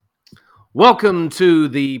Welcome to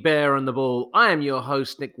the Bear and the Ball. I am your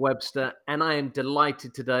host, Nick Webster, and I am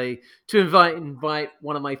delighted today to invite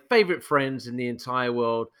one of my favorite friends in the entire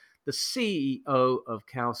world, the CEO of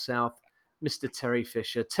Cal South, Mr. Terry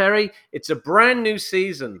Fisher. Terry, it's a brand new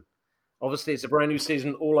season. Obviously, it's a brand new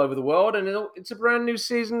season all over the world, and it's a brand new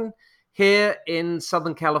season here in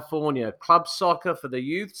Southern California. Club soccer for the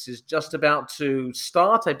youths is just about to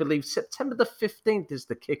start. I believe September the 15th is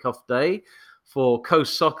the kickoff day for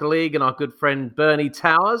Coast Soccer League and our good friend Bernie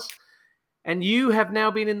Towers. And you have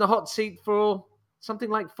now been in the hot seat for something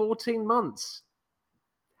like 14 months.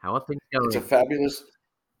 How are things It's a going? fabulous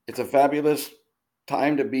it's a fabulous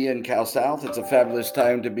time to be in Cal South. It's a fabulous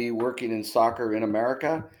time to be working in soccer in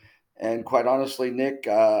America. And quite honestly, Nick,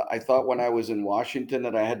 I thought when I was in Washington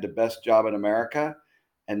that I had the best job in America,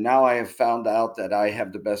 and now I have found out that I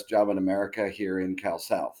have the best job in America here in Cal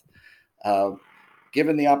South. Uh,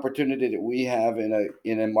 Given the opportunity that we have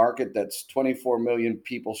in a market that's 24 million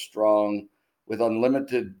people strong, with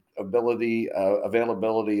unlimited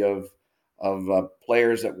availability of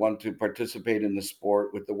players that want to participate in the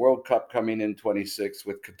sport, with the World Cup coming in 26,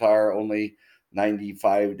 with Qatar only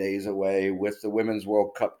 95 days away, with the Women's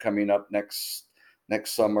World Cup coming up next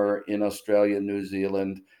summer in Australia, New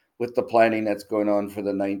Zealand, with the planning that's going on for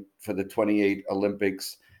the 28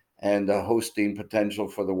 Olympics and hosting potential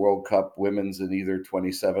for the World Cup women's in either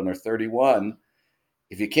 27 or 31.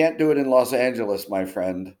 If you can't do it in Los Angeles, my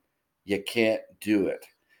friend, you can't do it.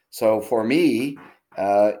 So for me,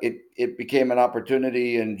 it became an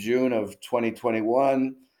opportunity in June of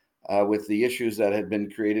 2021 with the issues that had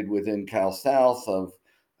been created within Cal South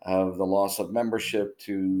of the loss of membership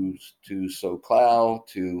to SoCal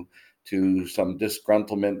to some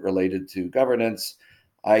disgruntlement related to governance.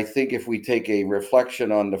 I think if we take a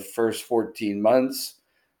reflection on the first 14 months,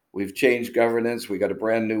 we've changed governance. We got a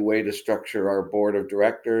brand new way to structure our board of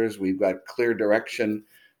directors. We've got clear direction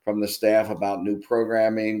from the staff about new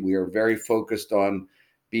programming. We are very focused on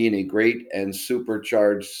being a great and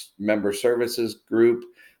supercharged member services group.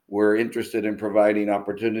 We're interested in providing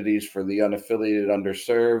opportunities for the unaffiliated,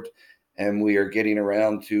 underserved, and we are getting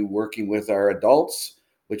around to working with our adults,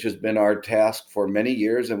 which has been our task for many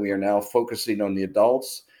years, and we are now focusing on the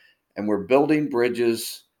adults, and we're building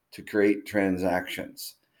bridges to create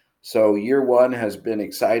transactions. So year one has been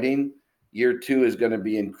exciting. Year two is going to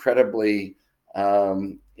be incredibly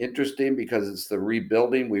interesting because it's the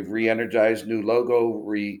rebuilding. We've re-energized, new logo,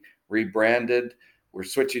 rebranded. We're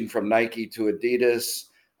switching from Nike to Adidas.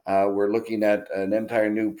 We're looking at an entire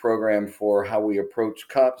new program for how we approach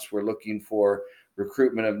cups. We're looking for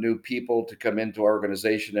recruitment of new people to come into our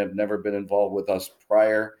organization that have never been involved with us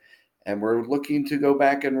prior. And we're looking to go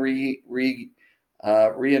back and reinvest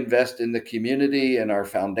in the community and our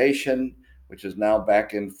foundation, which is now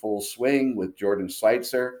back in full swing with Jordan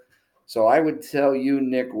Schweitzer. So I would tell you,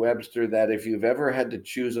 Nick Webster, that if you've ever had to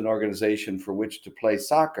choose an organization for which to play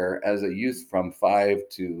soccer as a youth from five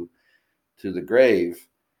to the grave,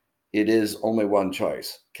 it is only one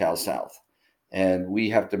choice, Cal South. And we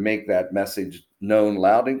have to make that message known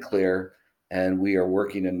loud and clear. And we are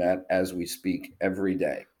working in that as we speak every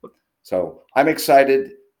day. So I'm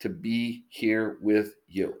excited to be here with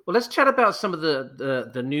you. Well, let's chat about some of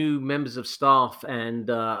the new members of staff, and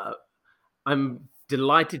I'm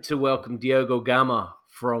delighted to welcome Diogo Gama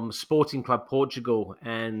from Sporting Club Portugal.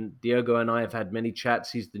 And Diogo and I have had many chats.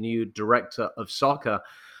 He's the new director of soccer.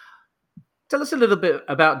 Tell us a little bit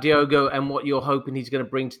about Diogo and what you're hoping he's going to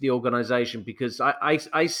bring to the organization, because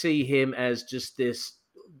I see him as just this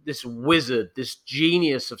wizard, this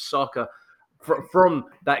genius of soccer from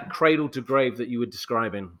that cradle to grave that you were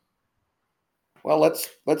describing. Well,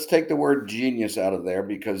 let's take the word genius out of there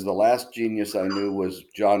because the last genius I knew was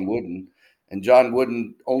John Wooden, and John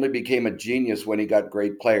Wooden only became a genius when he got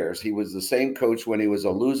great players. He was the same coach when he was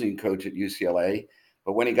a losing coach at UCLA,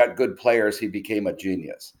 but when he got good players, he became a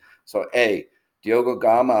genius. So, Diogo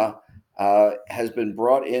Gama has been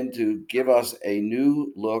brought in to give us a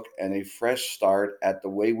new look and a fresh start at the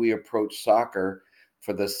way we approach soccer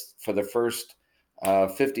for the first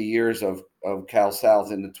 50 years of Cal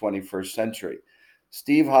South in the 21st century.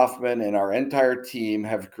 Steve Hoffman and our entire team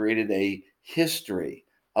have created a history,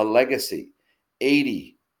 a legacy,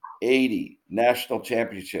 80, 80 national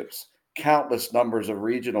championships, countless numbers of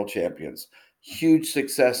regional champions, huge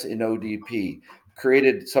success in ODP,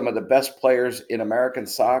 created some of the best players in American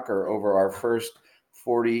soccer over our first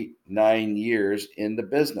 49 years in the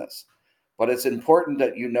business. But it's important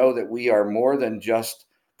that you know that we are more than just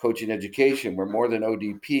coaching education. We're more than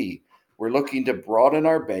ODP. We're looking to broaden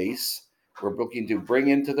our base. We're looking to bring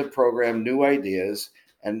into the program new ideas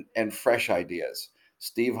and fresh ideas.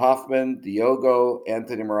 Steve Hoffman, Diogo,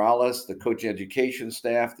 Anthony Morales, the coaching education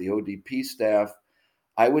staff, the ODP staff.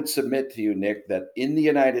 I would submit to you, Nick, that in the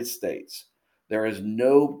United States, there is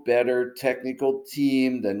no better technical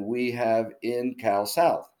team than we have in Cal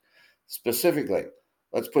South. Specifically,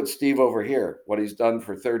 let's put Steve over here. What he's done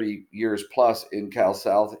for 30 years plus in Cal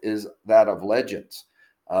South is that of legends.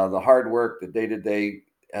 The hard work, the day-to-day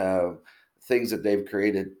things that they've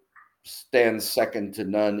created stands second to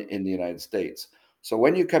none in the United States. So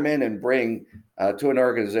when you come in and bring to an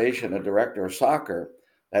organization a director of soccer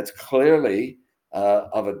that's clearly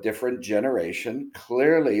of a different generation,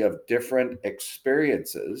 clearly of different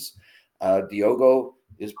experiences, Diogo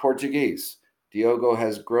is Portuguese. Diogo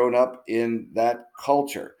has grown up in that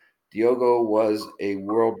culture. Diogo was a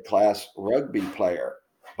world-class rugby player.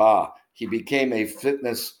 He became a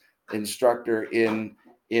fitness instructor in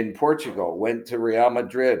Portugal, went to Real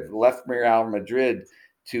Madrid, left Real Madrid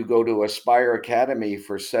to go to Aspire Academy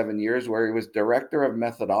for 7 years, where he was director of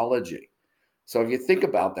methodology. So if you think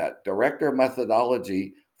about that, director of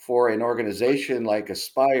methodology for an organization like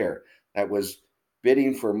Aspire that was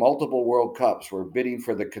bidding for multiple World Cups, we're bidding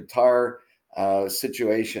for the Qatar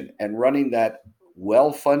situation and running that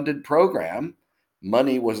well-funded program,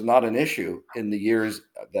 money was not an issue in the years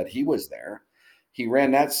that he was there. He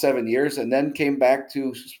ran that 7 years and then came back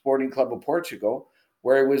to Sporting Club of Portugal,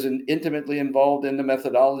 where he was intimately involved in the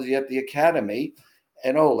methodology at the academy.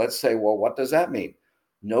 And let's say, well, what does that mean?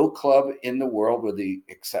 No club in the world, with the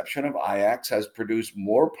exception of Ajax, has produced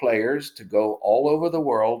more players to go all over the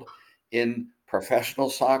world in professional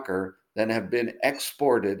soccer than have been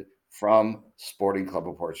exported from Sporting Club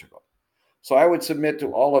of Portugal. So I would submit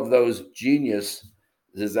to all of those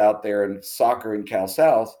geniuses out there in soccer in Cal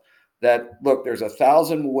South that, look, there's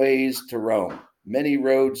 1,000 ways to Rome, many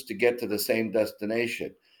roads to get to the same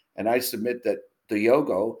destination. And I submit that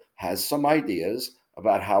Diogo has some ideas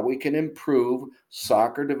about how we can improve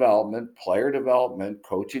soccer development, player development,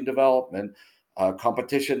 coaching development,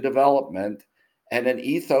 competition development, and an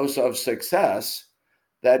ethos of success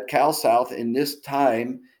that Cal South in this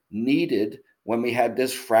time needed when we had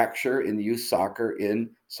this fracture in youth soccer in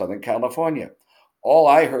Southern California. All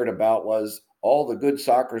I heard about was all the good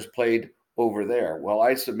soccer's played over there. Well,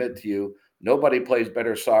 I submit to you, nobody plays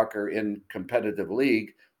better soccer in competitive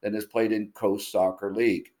league than is played in Coast Soccer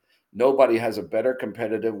League. Nobody has a better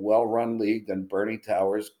competitive, well-run league than Bernie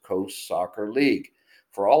Towers Coast Soccer League.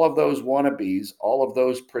 For all of those wannabes, all of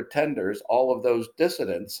those pretenders, all of those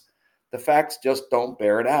dissidents, the facts just don't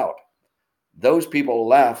bear it out. Those people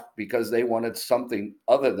left because they wanted something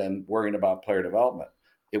other than worrying about player development.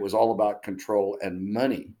 It was all about control and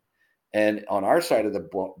money. And on our side of the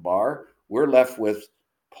bar, we're left with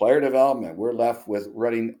player development. We're left with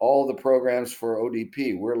running all the programs for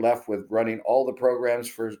ODP. We're left with running all the programs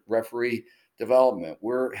for referee development.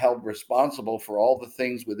 We're held responsible for all the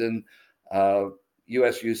things within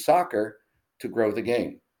USU soccer to grow the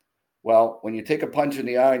game. Well, when you take a punch in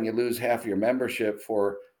the eye and you lose half your membership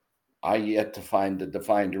for I yet to find the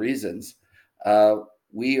defined reasons,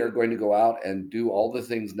 we are going to go out and do all the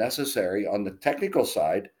things necessary on the technical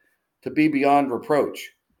side to be beyond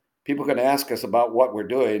reproach. People can ask us about what we're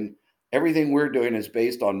doing. Everything we're doing is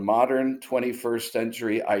based on modern 21st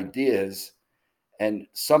century ideas. And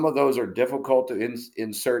some of those are difficult to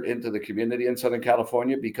insert into the community in Southern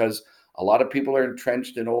California because a lot of people are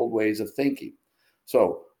entrenched in old ways of thinking.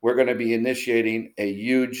 So we're going to be initiating a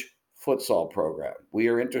huge futsal program. We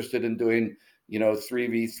are interested in doing,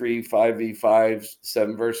 3v3, 5v5,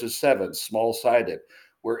 7 versus 7, small-sided.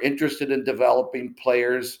 We're interested in developing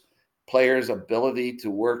players' ability to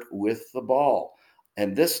work with the ball.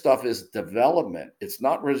 And this stuff is development. It's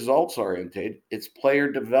not results oriented, it's player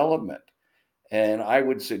development. And I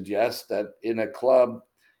would suggest that in a club,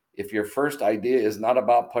 if your first idea is not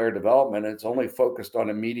about player development, it's only focused on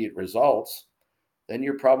immediate results, then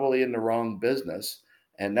you're probably in the wrong business.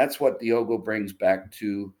 And that's what Diogo brings back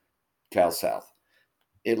to Cal South.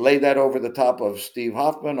 It laid that over the top of Steve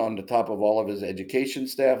Hoffman, on the top of all of his education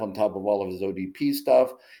staff, on top of all of his ODP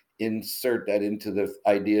stuff, insert that into the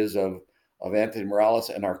ideas of Anthony Morales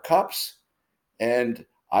and our cups. And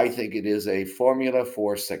I think it is a formula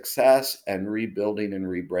for success and rebuilding and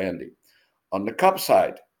rebranding. On the cup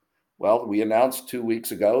side, well, we announced 2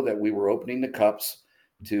 weeks ago that we were opening the cups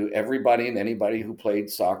to everybody and anybody who played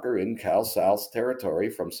soccer in Cal South's territory,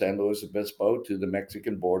 from San Luis Obispo to the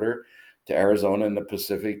Mexican border to Arizona and the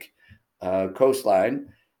Pacific coastline.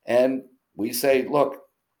 And we say, look,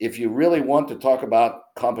 if you really want to talk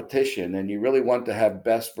about competition and you really want to have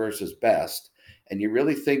best versus best, and you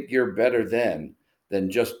really think you're better then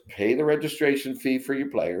just pay the registration fee for your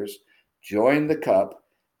players, join the cup,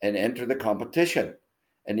 and enter the competition.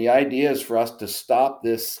 And the idea is for us to stop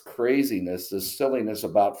this craziness, this silliness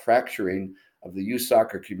about fracturing of the youth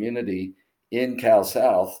soccer community in Cal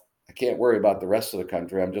South. I can't worry about the rest of the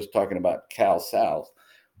country. I'm just talking about Cal South.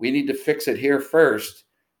 We need to fix it here first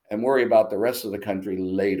and worry about the rest of the country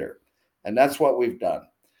later. And that's what we've done.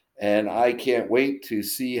 And I can't wait to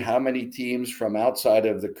see how many teams from outside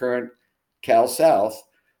of the current Cal South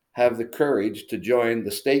have the courage to join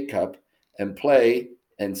the State Cup and play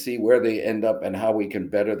and see where they end up and how we can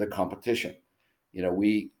better the competition.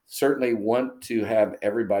 We certainly want to have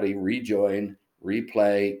everybody rejoin,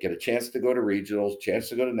 replay, get a chance to go to regionals, chance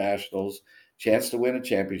to go to nationals, chance to win a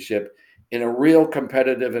championship in a real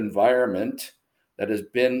competitive environment that has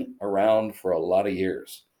been around for a lot of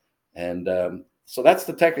years. And so that's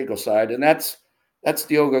the technical side, and that's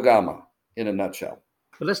Diogo Gama in a nutshell.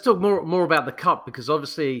 But let's talk more about the cup, because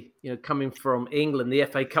obviously, coming from England, the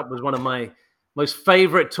FA Cup was one of my most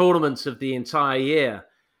favourite tournaments of the entire year.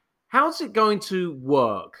 How's it going to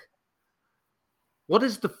work? What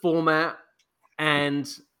is the format? And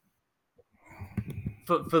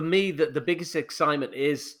for me, the biggest excitement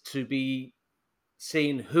is to be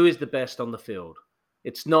seeing who is the best on the field.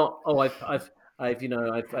 It's not, I've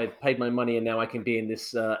paid my money and now I can be in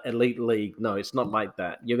this elite league. No, it's not like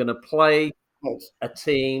that. You're going to play a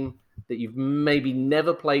team that you've maybe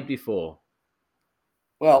never played before.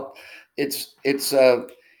 Well, it's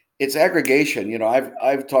aggregation.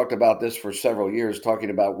 I've talked about this for several years, talking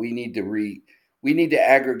about we need to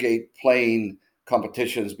aggregate playing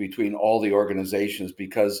competitions between all the organizations,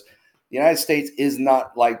 because the United States is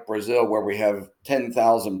not like Brazil, where we have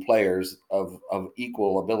 10,000 players of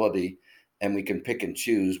equal ability and we can pick and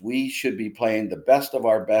choose. We should be playing the best of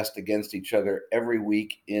our best against each other every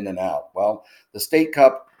week, in and out. Well, the State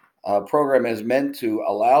Cup program is meant to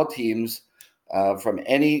allow teams from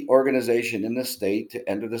any organization in the state to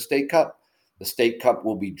enter the State Cup. The State Cup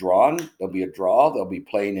will be drawn. There'll be a draw. They'll be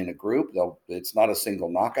playing in a group. It's not a single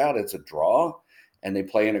knockout. It's a draw. And they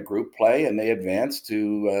play in a group play, and they advance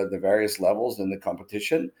to the various levels in the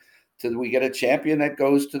competition till we get a champion that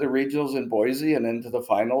goes to the regionals in Boise and then to the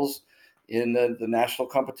finals in the national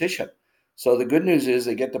competition. So the good news is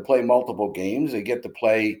they get to play multiple games. They get to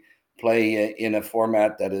play in a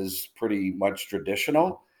format that is pretty much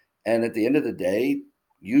traditional. And at the end of the day,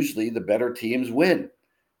 usually the better teams win.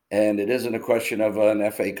 And it isn't a question of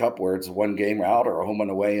an FA Cup where it's a one game out or a home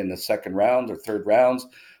and away in the second round or third rounds,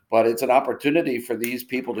 but it's an opportunity for these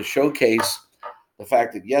people to showcase the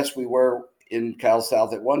fact that, yes, we were in Cal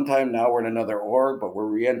South at one time, now we're in another org, but we're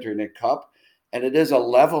re-entering a cup. And it is a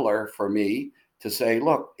leveler for me to say,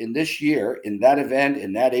 look, in this year, in that event,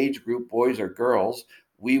 in that age group, boys or girls,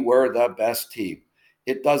 we were the best team.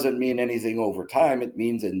 It doesn't mean anything over time. It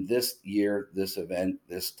means in this year, this event,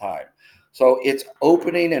 this time. So it's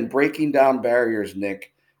opening and breaking down barriers,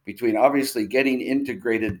 Nick, between obviously getting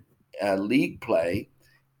integrated league play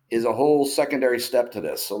is a whole secondary step to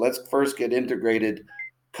this. So let's first get integrated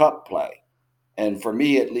cup play. And for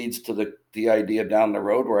me, it leads to the idea down the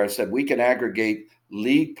road where I said we can aggregate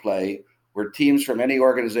league play where teams from any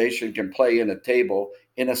organization can play in a table,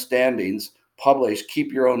 in a standings, publish,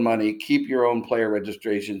 keep your own money, keep your own player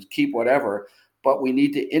registrations, keep whatever. But we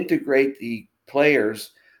need to integrate the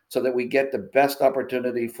players so that we get the best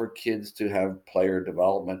opportunity for kids to have player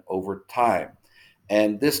development over time.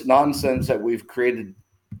 And this nonsense that we've created,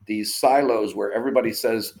 these silos where everybody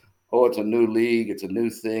says, oh, it's a new league, it's a new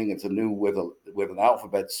thing, it's a new with an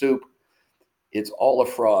alphabet soup. It's all a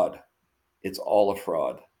fraud. It's all a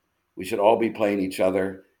fraud. We should all be playing each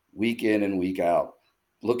other week in and week out,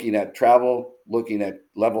 looking at travel, looking at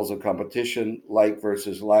levels of competition, like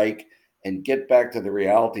versus like, and get back to the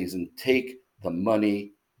realities and take the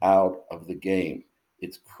money out of the game.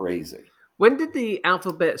 It's crazy. When did the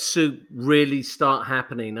alphabet soup really start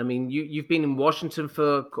happening? I mean, you've been in Washington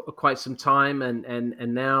for quite some time,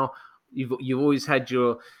 and now you've always had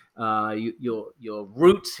your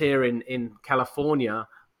roots here in California.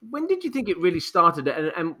 When did you think it really started,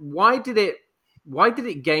 and why did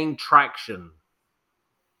it gain traction?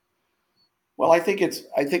 Well, I think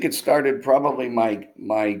it started probably,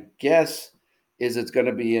 my guess is it's going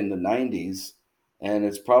to be in the 90s, and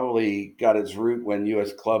it's probably got its root when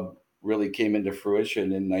US Club really came into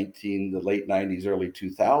fruition in the late 90s, early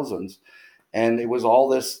 2000s. And it was all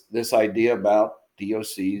this idea about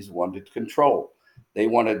DOCs wanted control. They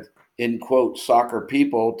wanted, in quote, soccer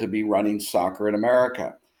people to be running soccer in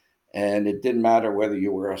America. And it didn't matter whether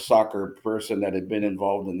you were a soccer person that had been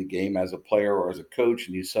involved in the game as a player or as a coach,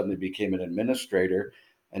 and you suddenly became an administrator.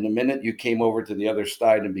 And the minute you came over to the other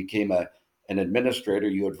side and became an administrator,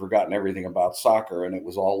 you had forgotten everything about soccer, and it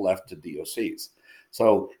was all left to DOCs.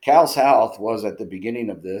 So Cal South was at the beginning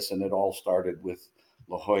of this, and it all started with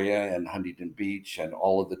La Jolla and Huntington Beach and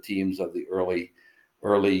all of the teams of the early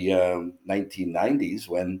 1990s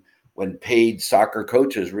when paid soccer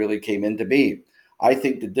coaches really came into being. I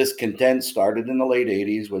think the discontent started in the late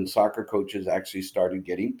 80s when soccer coaches actually started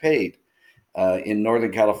getting paid. In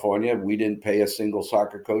Northern California, we didn't pay a single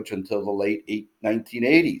soccer coach until the late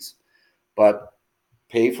 1980s. But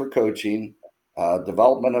pay for coaching,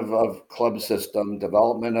 development of club system,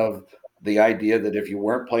 development of the idea that if you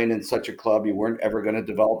weren't playing in such a club, you weren't ever going to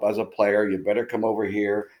develop as a player. You better come over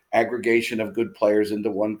here. Aggregation of good players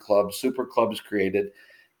into one club, super clubs created.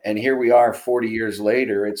 And here we are 40 years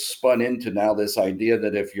later. It's spun into now this idea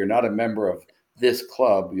that if you're not a member of this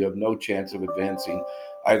club, you have no chance of advancing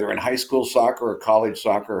either in high school soccer or college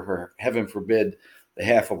soccer, or heaven forbid, the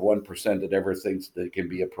half of 1% that ever thinks they can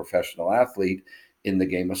be a professional athlete in the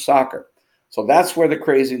game of soccer. So that's where the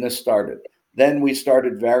craziness started. Then we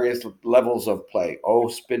started various levels of play. Oh,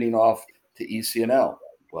 spinning off to ECNL.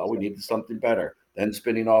 Well, we needed something better. Then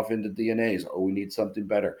spinning off into DNAs. Oh, we need something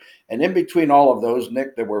better. And in between all of those,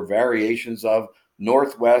 Nick, there were variations of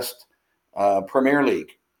Northwest Premier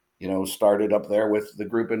League. Started up there with the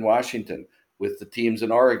group in Washington, with the teams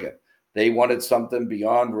in Oregon. They wanted something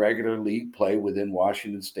beyond regular league play within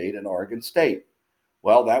Washington State and Oregon State.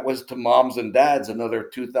 Well, that was to moms and dads another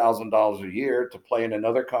 $2,000 a year to play in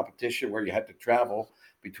another competition where you had to travel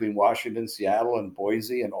between Washington, Seattle, and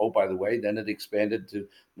Boise. And oh, by the way, then it expanded to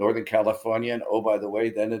Northern California. And oh, by the way,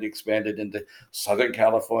 then it expanded into Southern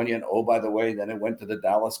California. And oh, by the way, then it went to the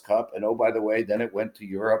Dallas Cup. And oh, by the way, then it went to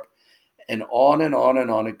Europe. And on and on and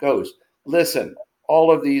on it goes. Listen,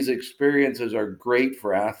 all of these experiences are great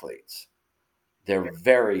for athletes. They're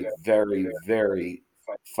very, very, very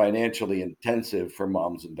financially intensive for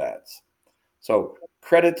moms and dads. So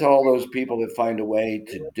credit to all those people that find a way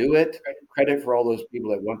to do it. Credit for all those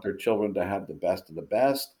people that want their children to have the best of the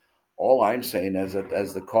best. All I'm saying is that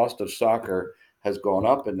as the cost of soccer has gone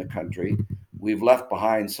up in the country, we've left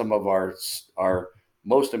behind some of our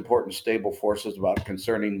most important stable forces about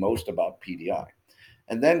concerning most about PDI.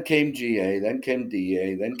 And then came GA, then came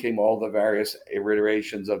DA, then came all the various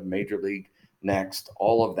iterations of Major League Next,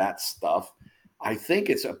 all of that stuff. I think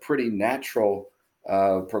it's a pretty natural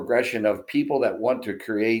progression of people that want to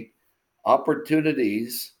create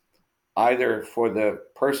opportunities either for the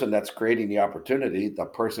person that's creating the opportunity, the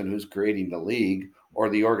person who's creating the league, or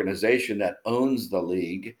the organization that owns the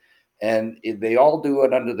league. And they all do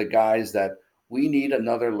it under the guise that we need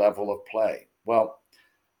another level of play. Well,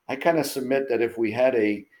 I kind of submit that if we had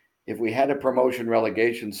a promotion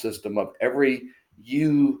relegation system of every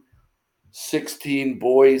U16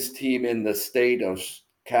 boys team in the state of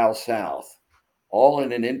Cal South, all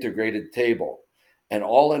in an integrated table, and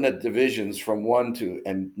all in a divisions from 1 to,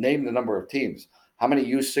 and name the number of teams. How many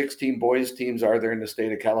U16 boys teams are there in the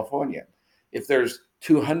state of California? If there's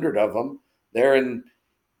 200 of them, they're in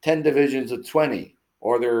 10 divisions of 20,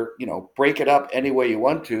 or break it up any way you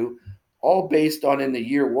want to, all based on in the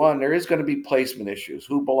year one, there is going to be placement issues.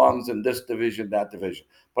 Who belongs in this division, that division?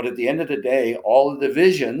 But at the end of the day, all the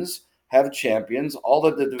divisions have champions. All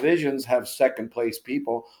of the divisions have second place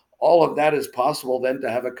people. All of that is possible then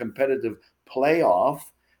to have a competitive playoff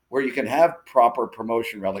where you can have proper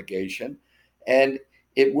promotion relegation. And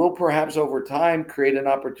it will perhaps over time create an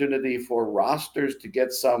opportunity for rosters to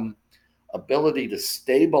get some ability to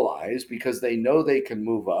stabilize because they know they can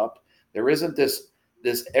move up. There isn't this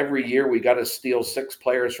every year we got to steal 6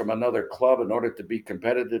 players from another club in order to be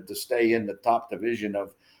competitive to stay in the top division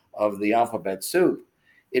of the alphabet soup.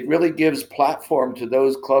 It really gives platform to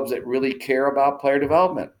those clubs that really care about player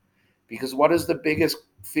development. Because what is the biggest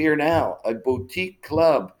fear now? A boutique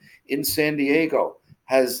club in San Diego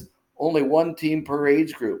has only one team per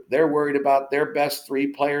age group. They're worried about their best 3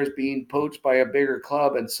 players being poached by a bigger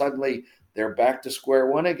club, and suddenly they're back to square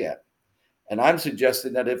one again. And I'm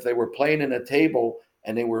suggesting that if they were playing in a table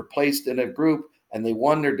and they were placed in a group and they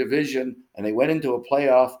won their division and they went into a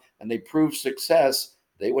playoff and they proved success,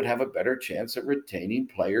 they would have a better chance of retaining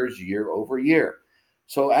players year over year.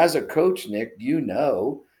 So as a coach, Nick,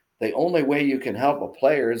 the only way you can help a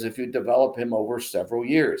player is if you develop him over several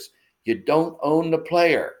years. You don't own the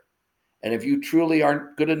player. And if you truly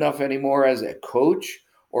aren't good enough anymore as a coach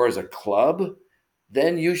or as a club,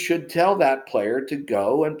 then you should tell that player to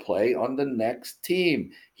go and play on the next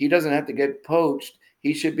team. He doesn't have to get poached.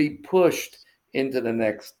 He should be pushed into the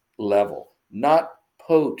next level, not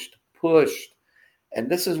poached, pushed. And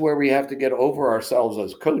this is where we have to get over ourselves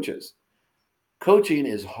as coaches. Coaching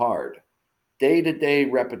is hard, day-to-day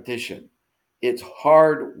repetition. It's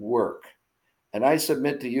hard work. And I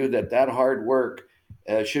submit to you that hard work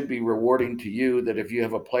should be rewarding to you, that if you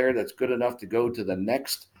have a player that's good enough to go to the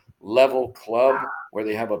next level club where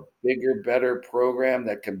they have a bigger, better program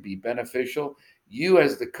that can be beneficial, you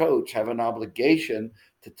as the coach have an obligation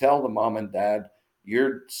to tell the mom and dad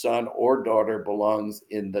your son or daughter belongs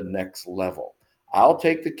in the next level. I'll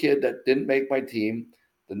take the kid that didn't make my team,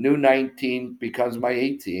 the new 19 becomes my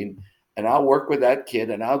 18, and I'll work with that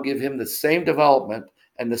kid and I'll give him the same development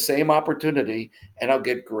and the same opportunity, and I'll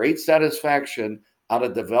get great satisfaction out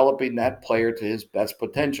of developing that player to his best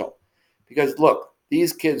potential. Because look,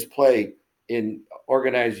 these kids play in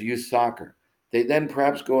organized youth soccer. They then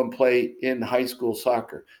perhaps go and play in high school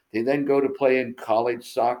soccer. They then go to play in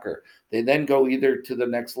college soccer. They then go either to the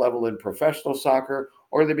next level in professional soccer,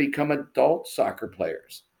 or they become adult soccer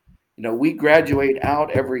players. We graduate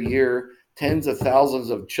out every year tens of thousands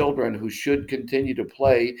of children who should continue to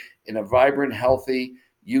play in a vibrant, healthy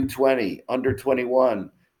U20, under 21,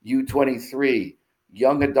 U23,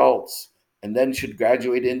 young adults, and then should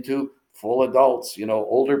graduate into full adults,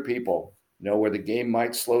 older people, where the game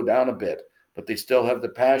might slow down a bit, but they still have the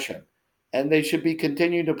passion. And they should be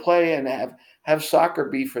continuing to play and have soccer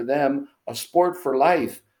be for them a sport for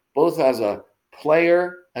life, both as a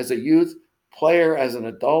player, as a youth, player as an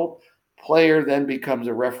adult. Player then becomes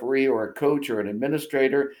a referee or a coach or an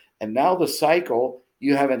administrator. And now the cycle,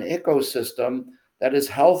 you have an ecosystem that is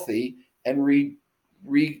healthy and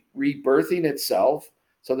rebirthing itself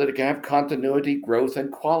so that it can have continuity, growth,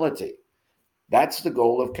 and quality. That's the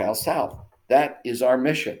goal of Cal South. That is our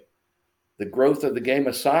mission, the growth of the game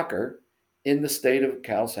of soccer in the state of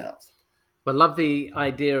Cal South. I love the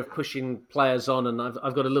idea of pushing players on, and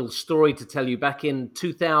I've got a little story to tell you. Back in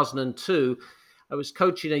 2002, I was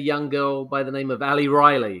coaching a young girl by the name of Ali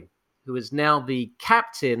Riley, who is now the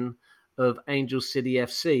captain of Angel City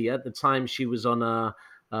FC. At the time, she was on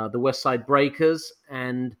the West Side Breakers,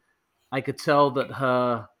 and I could tell that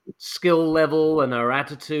her skill level and her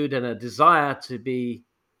attitude and her desire to be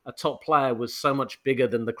a top player was so much bigger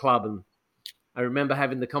than the club. And I remember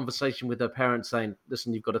having the conversation with her parents saying,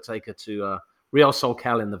 listen, you've got to take her to Real Sol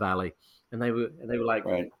Cal in the Valley. And they were like,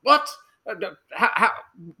 Right. What?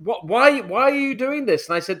 Why are you doing this?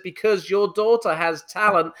 And I said, because your daughter has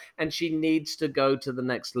talent and she needs to go to the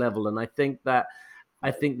next level. And I think that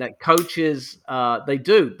coaches, they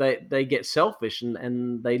get selfish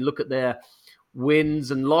and they look at their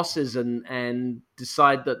wins and losses and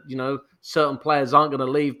decide that, certain players aren't going to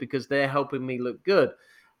leave because they're helping me look good.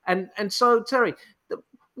 And so, Terry,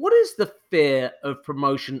 what is the fear of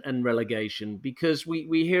promotion and relegation? Because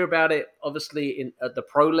we hear about it, obviously, at the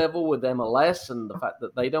pro level with MLS and the fact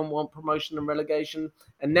that they don't want promotion and relegation.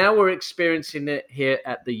 And now we're experiencing it here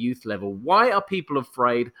at the youth level. Why are people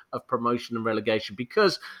afraid of promotion and relegation?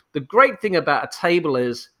 Because the great thing about a table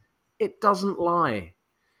is it doesn't lie.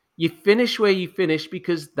 You finish where you finish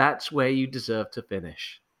because that's where you deserve to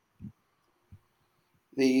finish.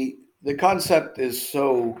 The concept is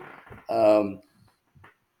so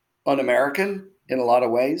un-American in a lot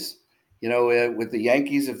of ways. With the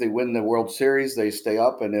Yankees, if they win the World Series, they stay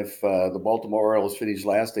up, and if the Baltimore Orioles finish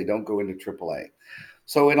last, they don't go into AAA.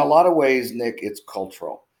 So in a lot of ways, Nick, it's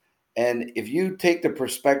cultural. And if you take the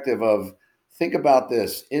perspective of, think about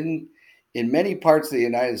this, in many parts of the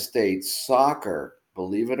United States, soccer,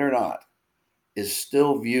 believe it or not, is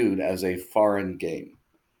still viewed as a foreign game.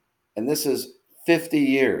 And this is 50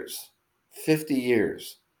 years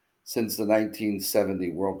since the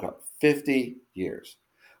 1970 World Cup, 50 years.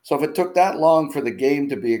 So if it took that long for the game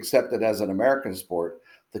to be accepted as an American sport,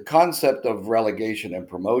 the concept of relegation and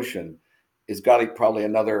promotion has got probably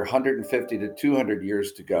another 150 to 200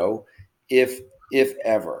 years to go, if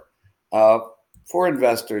ever. For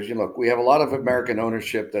investors, look, we have a lot of American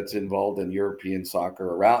ownership that's involved in European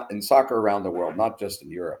soccer, around the world, not just in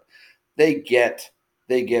Europe. They get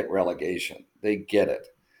relegation. They get it.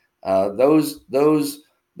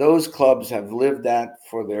 Those clubs have lived that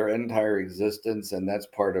for their entire existence, and that's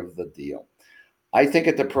part of the deal. I think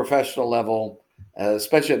at the professional level,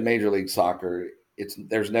 especially at Major League Soccer,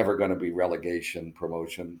 there's never going to be relegation,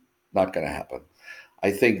 promotion, not going to happen.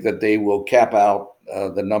 I think that they will cap out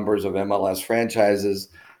the numbers of MLS franchises,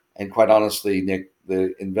 and quite honestly, Nick,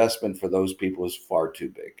 the investment for those people is far too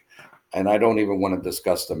big. And I don't even want to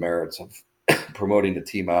discuss the merits of promoting a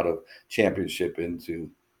team out of championship into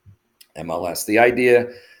MLS. The idea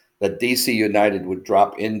that DC United would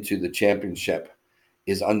drop into the championship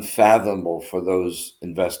is unfathomable for those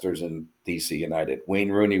investors in DC United.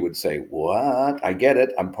 Wayne Rooney would say, "What? I get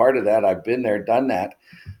it. I'm part of that. I've been there, done that."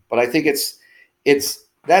 But I think that's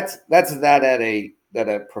that at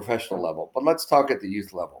a professional level. But let's talk at the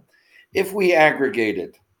youth level. If we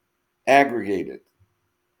aggregated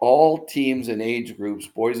all teams and age groups,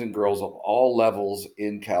 boys and girls of all levels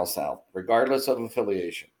in Cal South, regardless of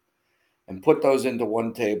affiliation, and put those into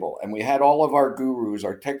one table. And we had all of our gurus,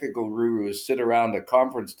 our technical gurus, sit around a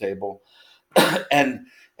conference table and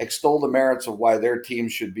extol the merits of why their team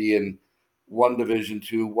should be in one division,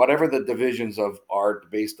 two, whatever the divisions of are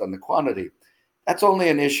based on the quantity. That's only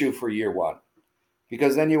an issue for year one,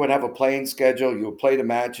 because then you would have a playing schedule. You would play the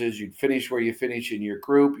matches. You'd finish where you finish in your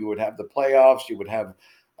group. You would have the playoffs. You would have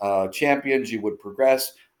champions. You would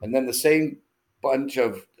progress. And then the same bunch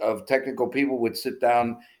of technical people would sit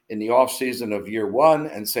down in the off season of year one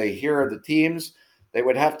and say, here are the teams. They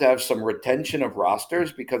would have to have some retention of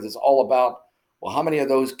rosters, because it's all about, well, how many of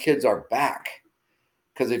those kids are back?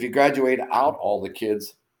 Because if you graduate out all the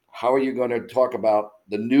kids, how are you going to talk about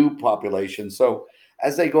the new population? So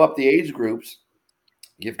as they go up the age groups,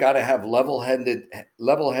 you've got to have level-headed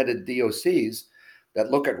DOCs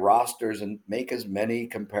that look at rosters and make as many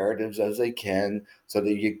comparatives as they can, so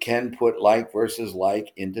that you can put like versus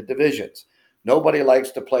like into divisions. Nobody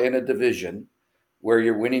likes to play in a division where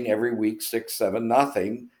you're winning every week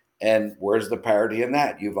 6-7-0. And where's the parity in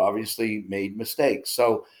that? You've obviously made mistakes.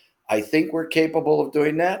 So I think we're capable of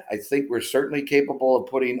doing that. I think we're certainly capable of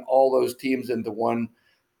putting all those teams into one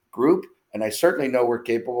group. And I certainly know we're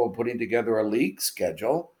capable of putting together a league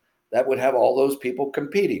schedule that would have all those people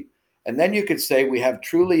competing. And then you could say we have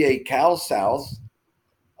truly a Cal South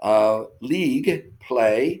league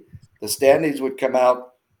play. The standings would come out.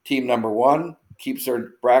 Team number one keeps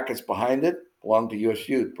their brackets behind it, belong to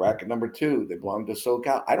USU. Bracket number two, they belong to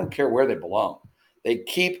SoCal. I don't care where they belong. They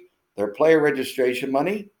keep their player registration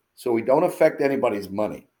money, so we don't affect anybody's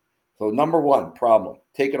money. So number one problem,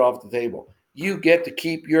 take it off the table. You get to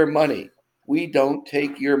keep your money. We don't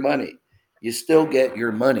take your money. You still get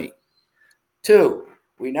your money. Two,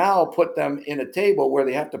 we now put them in a table where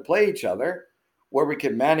they have to play each other, where we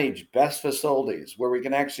can manage best facilities, where we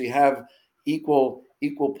can actually have equal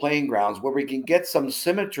playing grounds, where we can get some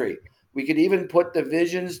symmetry. We could even put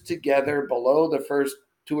divisions together below the first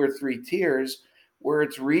two or three tiers where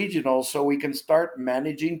it's regional, so we can start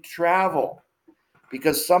managing travel.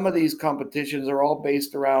 Because some of these competitions are all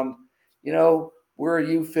based around, we're a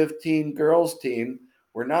U15 girls team.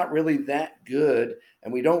 We're not really that good,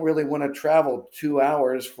 and we don't really want to travel 2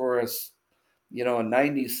 hours for a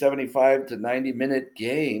 90, 75 to 90-minute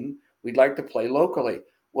game. We'd like to play locally.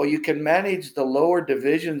 Well, you can manage the lower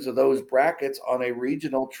divisions of those brackets on a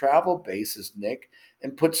regional travel basis, Nick,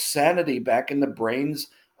 and put sanity back in the brains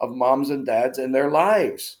of moms and dads in their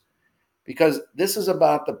lives. Because this is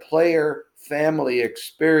about the player family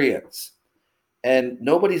experience. And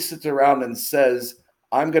nobody sits around and says,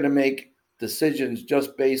 I'm going to make decisions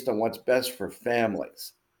just based on what's best for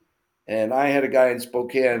families. And I had a guy in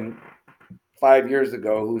Spokane 5 years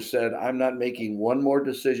ago who said, I'm not making one more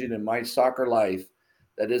decision in my soccer life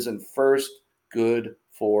that isn't first good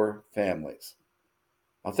for families.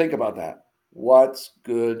 Now think about that. What's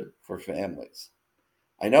good for families?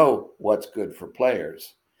 I know what's good for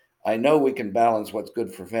players. I know we can balance what's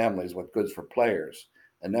good for families, what's good for players,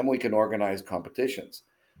 and then we can organize competitions.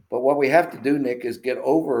 But what we have to do, Nick, is get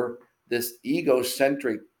over this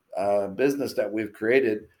egocentric business that we've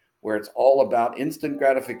created, where it's all about instant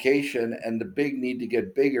gratification and the big need to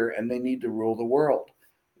get bigger and they need to rule the world.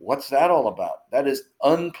 What's that all about? That is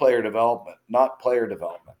unplayer development, not player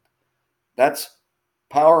development. That's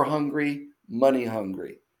power hungry, money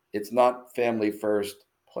hungry. It's not family first,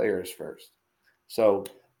 players first. So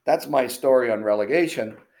that's my story on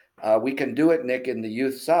relegation. We can do it, Nick, in the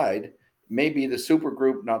youth side. Maybe the super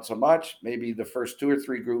group, not so much. Maybe the first two or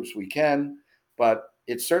three groups we can, but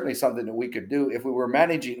it's certainly something that we could do if we were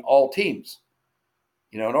managing all teams.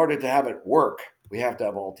 In order to have it work, we have to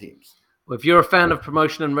have all teams. Well, if you're a fan of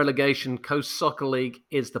promotion and relegation, Coast Soccer League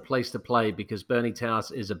is the place to play, because Bernie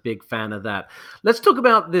Taus is a big fan of that. Let's talk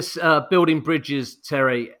about this building bridges,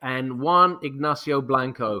 Terry. And Juan Ignacio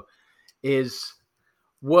Blanco is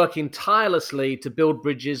working tirelessly to build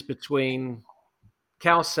bridges between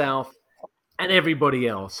Cal South and everybody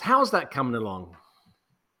else. How's that coming along?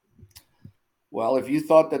 Well, if you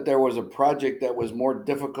thought that there was a project that was more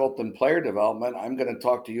difficult than player development, I'm going to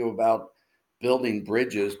talk to you about building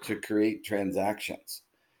bridges to create transactions.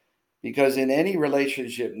 Because in any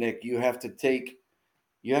relationship, Nick, you have to take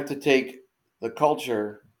the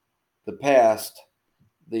culture, the past,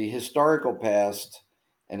 the historical past,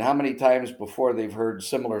 and how many times before they've heard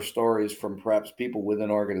similar stories from perhaps people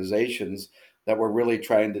within organizations that were really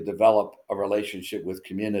trying to develop a relationship with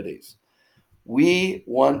communities. We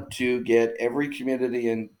want to get every community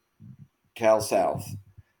in Cal South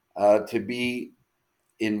to be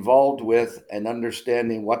involved with and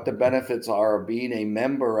understanding what the benefits are of being a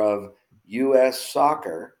member of U.S.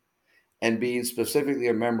 soccer and being specifically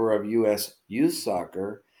a member of U.S. youth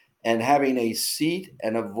soccer and having a seat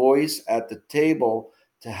and a voice at the table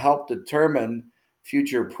to help determine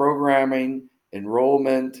future programming,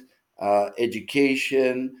 enrollment,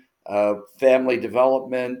 education, family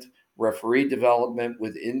development, referee development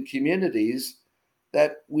within communities,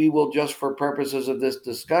 that we will, just for purposes of this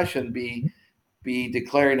discussion, be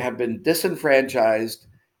declaring have been disenfranchised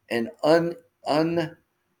and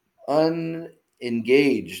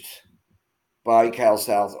unengaged by Cal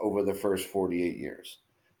South over the first 48 years.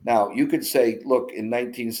 Now, you could say, look, in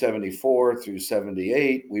 1974 through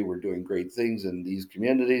 78, we were doing great things in these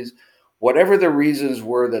communities. Whatever the reasons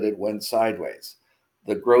were that it went sideways,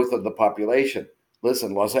 the growth of the population.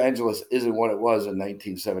 Listen, Los Angeles isn't what it was in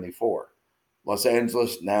 1974. Los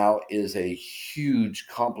Angeles now is a huge,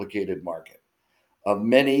 complicated market of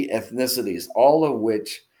many ethnicities, all of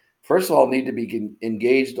which, first of all, need to be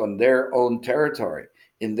engaged on their own territory,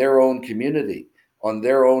 in their own community, on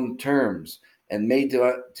their own terms, and made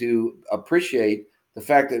to appreciate the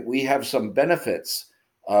fact that we have some benefits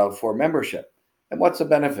for membership. And what's the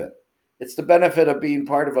benefit? It's the benefit of being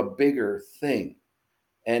part of a bigger thing.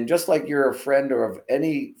 And just like you're a friend or of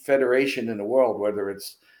any federation in the world, whether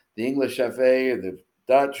it's the English FA or the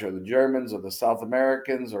Dutch or the Germans or the South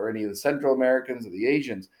Americans or any of the Central Americans or the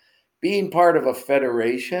Asians, being part of a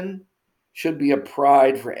federation should be a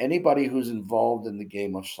pride for anybody who's involved in the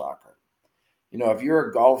game of soccer. You know, if you're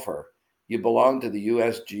a golfer, you belong to the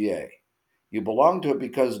USGA. You belong to it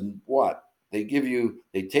because what? They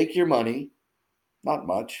take your money, not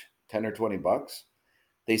much, 10 or 20 bucks.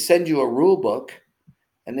 They send you a rule book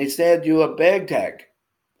and they send you a bag tag.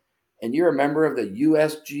 And you're a member of the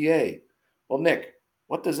USGA. Well, Nick,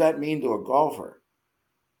 what does that mean to a golfer?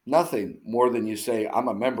 Nothing more than you say, I'm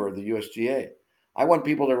a member of the USGA. I want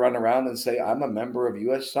people to run around and say, I'm a member of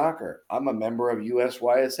US Soccer. I'm a member of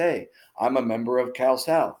USYSA. I'm a member of Cal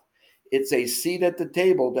South. It's a seat at the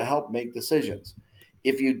table to help make decisions.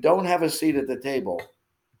 If you don't have a seat at the table,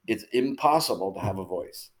 it's impossible to have a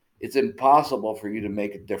voice. It's impossible for you to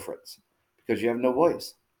make a difference because you have no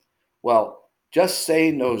voice. Well, just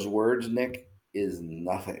saying those words, Nick, is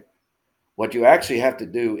nothing. What you actually have to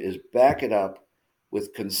do is back it up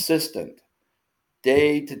with consistent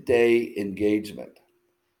day-to-day engagement.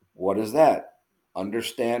 What is that?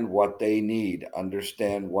 Understand what they need,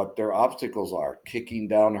 understand what their obstacles are, kicking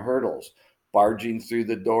down hurdles, barging through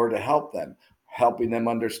the door to help them, helping them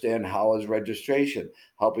understand how is registration,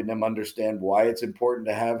 helping them understand why it's important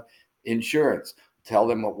to have insurance. Tell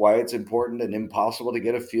them why it's important and impossible to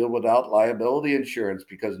get a field without liability insurance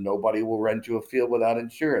because nobody will rent you a field without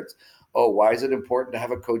insurance. Oh, why is it important to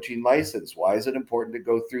have a coaching license? Why is it important to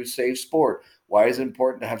go through Safe Sport? Why is it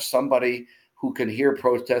important to have somebody who can hear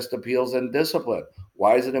protest appeals and discipline?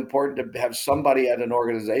 Why is it important to have somebody at an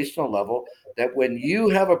organizational level that when you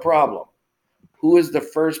have a problem, who is the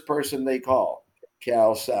first person they call?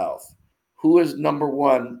 Cal South. Who is number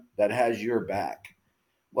one that has your back?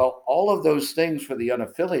 Well, all of those things for the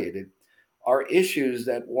unaffiliated are issues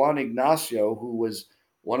that Juan Ignacio, who was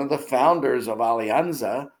one of the founders of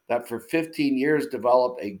Alianza, that for 15 years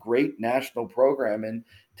developed a great national program in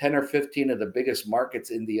 10 or 15 of the biggest markets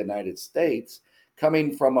in the United States,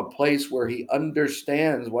 coming from a place where he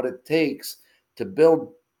understands what it takes to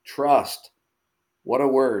build trust. What a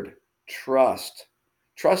word, trust.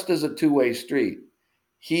 Trust is a two-way street.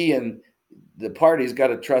 He and the parties got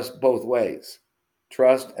to trust both ways.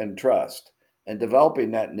 Trust and trust. And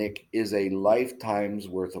developing that, Nick, is a lifetime's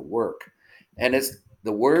worth of work. And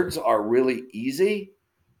the words are really easy.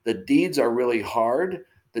 The deeds are really hard.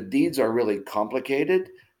 The deeds are really complicated.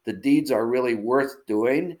 The deeds are really worth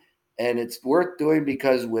doing. And it's worth doing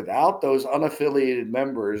because without those unaffiliated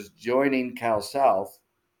members joining Cal South,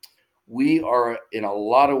 we are in a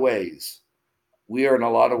lot of ways,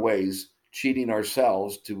 cheating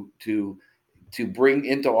ourselves to bring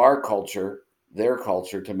into our culture their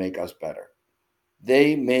culture to make us better.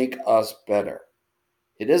 They make us better.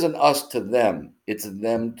 It isn't us to them, it's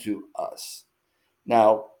them to us.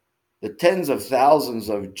 Now, the tens of thousands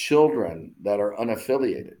of children that are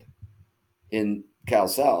unaffiliated in Cal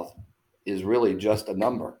South is really just a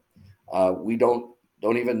number. We don't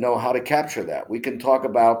even know how to capture that. We can talk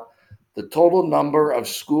about the total number of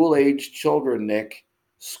school-age children, Nick,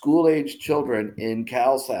 school-age children in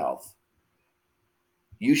Cal South.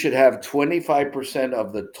 You should have 25%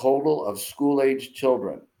 of the total of school-age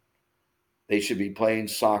children. They should be playing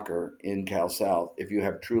soccer in Cal South if you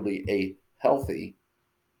have truly a healthy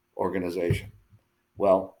organization.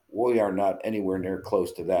 Well, we are not anywhere near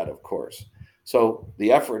close to that, of course. So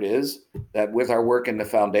the effort is that with our work in the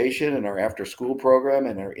foundation and our after school program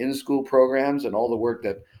and our in-school programs and all the work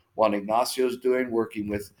that Juan Ignacio is doing, working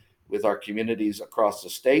with our communities across the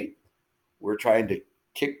state, we're trying to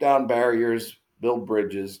kick down barriers, build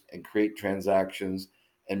bridges, and create transactions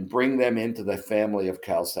and bring them into the family of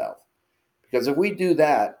Cal South. Because if we do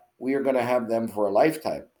that, we are going to have them for a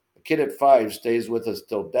lifetime. A kid at 5 stays with us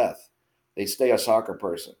till death. They stay a soccer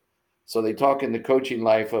person. So they talk in the coaching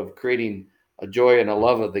life of creating a joy and a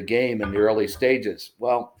love of the game in the early stages.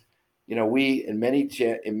 Well, we in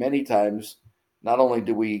many times, not only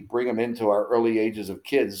do we bring them into our early ages of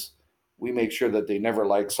kids, we make sure that they never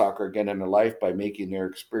like soccer again in their life by making their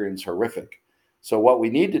experience horrific. So what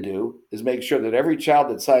we need to do is make sure that every child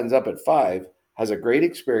that signs up at 5 has a great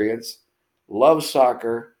experience, loves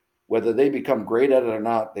soccer, whether they become great at it or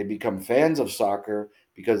not, they become fans of soccer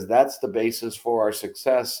because that's the basis for our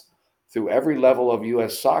success through every level of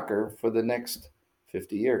U.S. soccer for the next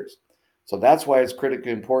 50 years. So that's why it's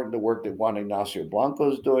critically important the work that Juan Ignacio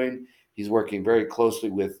Blanco is doing. He's working very closely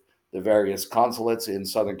with the various consulates in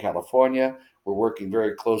Southern California. We're working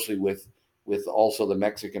very closely with also the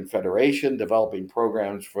Mexican Federation, developing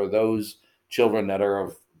programs for those children that are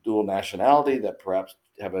of dual nationality that perhaps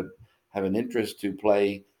have an interest to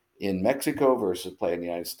play in Mexico versus play in the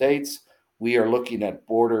United States. We are looking at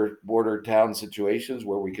border town situations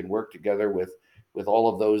where we can work together with all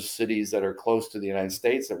of those cities that are close to the United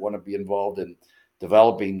States that want to be involved in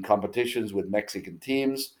developing competitions with Mexican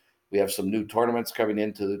teams. We have some new tournaments coming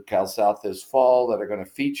into Cal South this fall that are going to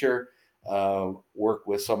feature work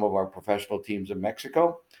with some of our professional teams in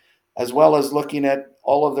Mexico, as well as looking at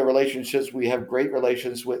all of the relationships. We have great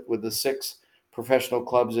relations with the 6 professional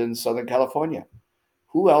clubs in Southern California.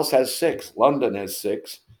 Who else has 6? London has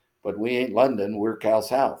 6, but we ain't London. We're Cal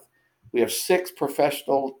South. We have 6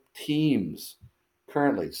 professional teams,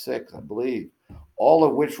 currently 6, I believe, all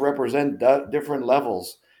of which represent different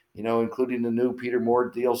levels, including the new Peter Moore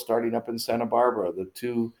deal starting up in Santa Barbara, the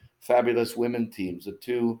 2 fabulous women teams, the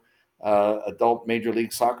 2 adult Major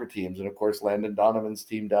League Soccer teams, and of course, Landon Donovan's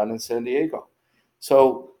team down in San Diego.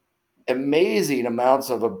 So amazing amounts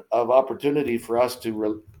of opportunity for us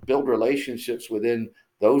to build relationships within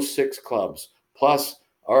those 6 clubs, plus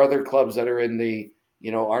our other clubs that are in the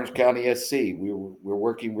Orange County SC. We're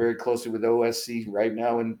working very closely with OSC right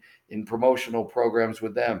now in promotional programs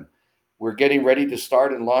with them. We're getting ready to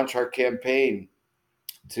start and launch our campaign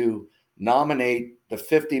to nominate the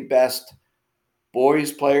 50 best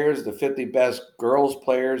boys players, the 50 best girls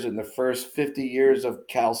players in the first 50 years of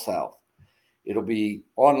Cal South. It'll be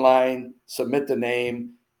online, submit the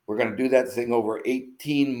name. We're going to do that thing over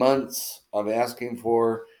 18 months of asking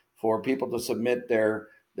for people to submit their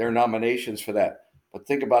nominations for that. But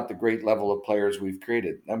think about the great level of players we've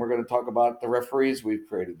created. Then we're going to talk about the referees we've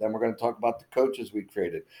created. Then we're going to talk about the coaches we've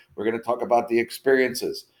created. We're going to talk about the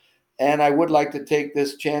experiences. And I would like to take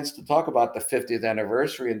this chance to talk about the 50th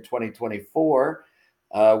anniversary in 2024.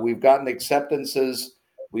 We've gotten acceptances.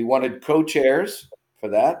 We wanted co-chairs for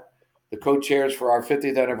that. The co-chairs for our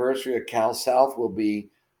 50th anniversary at Cal South will be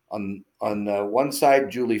on one side,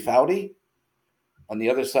 Julie Foudy, on the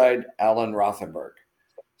other side, Alan Rothenberg.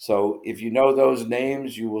 So if you know those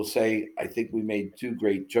names, you will say, I think we made 2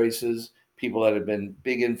 great choices, people that have been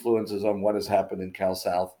big influences on what has happened in Cal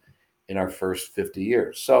South in our first 50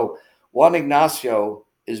 years. So Juan Ignacio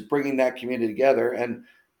is bringing that community together. And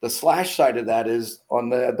the slash side of that is on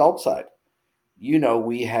the adult side.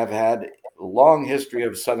 We have had a long history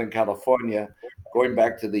of Southern California, going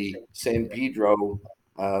back to the San Pedro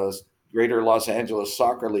Greater Los Angeles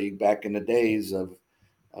Soccer League back in the days of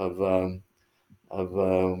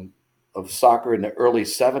soccer in the early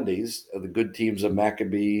 70s, of the good teams of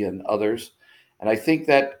Maccabi and others. And I think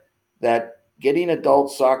that getting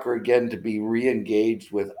adult soccer again to be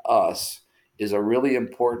re-engaged with us is a really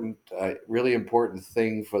important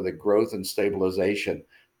thing for the growth and stabilization.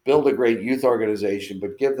 Build a great youth organization,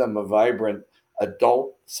 but give them a vibrant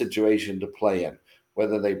adult situation to play in,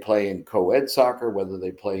 whether they play in co-ed soccer, whether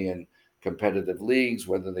they play in competitive leagues,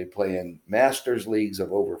 whether they play in masters leagues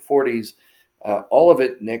of over 40s. All of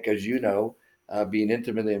it, Nick, as you know, being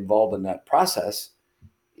intimately involved in that process,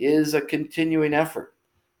 is a continuing effort.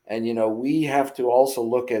 And, we have to also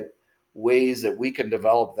look at ways that we can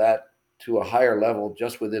develop that to a higher level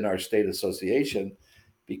just within our state association,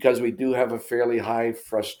 because we do have a fairly high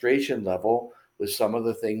frustration level with some of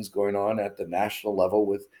the things going on at the national level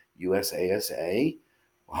with USASA,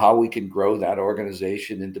 how we can grow that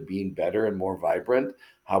organization into being better and more vibrant,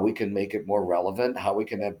 how we can make it more relevant, how we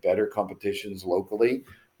can have better competitions locally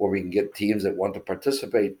where we can get teams that want to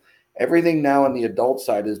participate. Everything now on the adult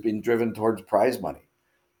side is being driven towards prize money.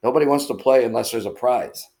 Nobody wants to play unless there's a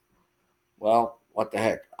prize. Well, what the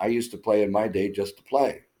heck? I used to play in my day just to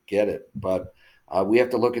play. Get it? But we have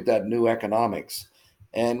to look at that new economics.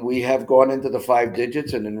 And we have gone into the 5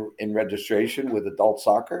 digits in registration with adult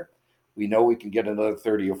soccer. We know we can get another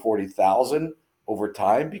 30 or 40,000 over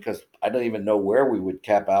time, because I don't even know where we would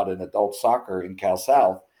cap out in adult soccer in Cal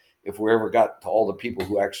South if we ever got to all the people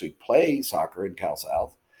who actually play soccer in Cal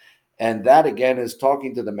South. And that again is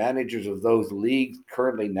talking to the managers of those leagues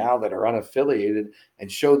currently now that are unaffiliated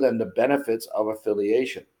and show them the benefits of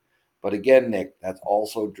affiliation. But again, Nick, that's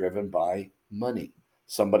also driven by money.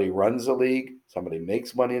 Somebody runs a league, somebody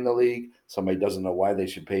makes money in the league, somebody doesn't know why they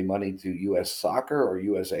should pay money to US Soccer or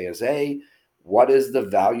USASA. What is the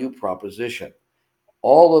value proposition?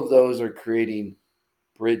 All of those are creating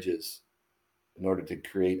bridges in order to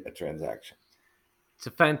create a transaction. It's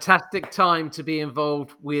a fantastic time to be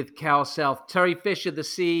involved with Cal South. Terry Fisher, the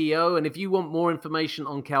CEO. And if you want more information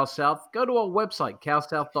on Cal South, go to our website,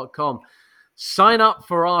 calsouth.com. Sign up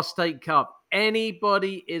for our state cup.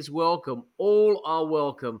 Anybody is welcome. All are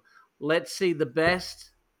welcome. Let's see the best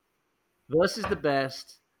versus the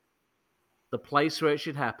best, the place where it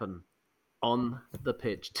should happen, on the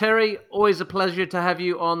pitch. Terry, always a pleasure to have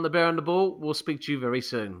you on The Bear and the Ball. We'll speak to you very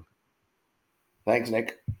soon. Thanks,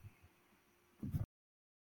 Nick.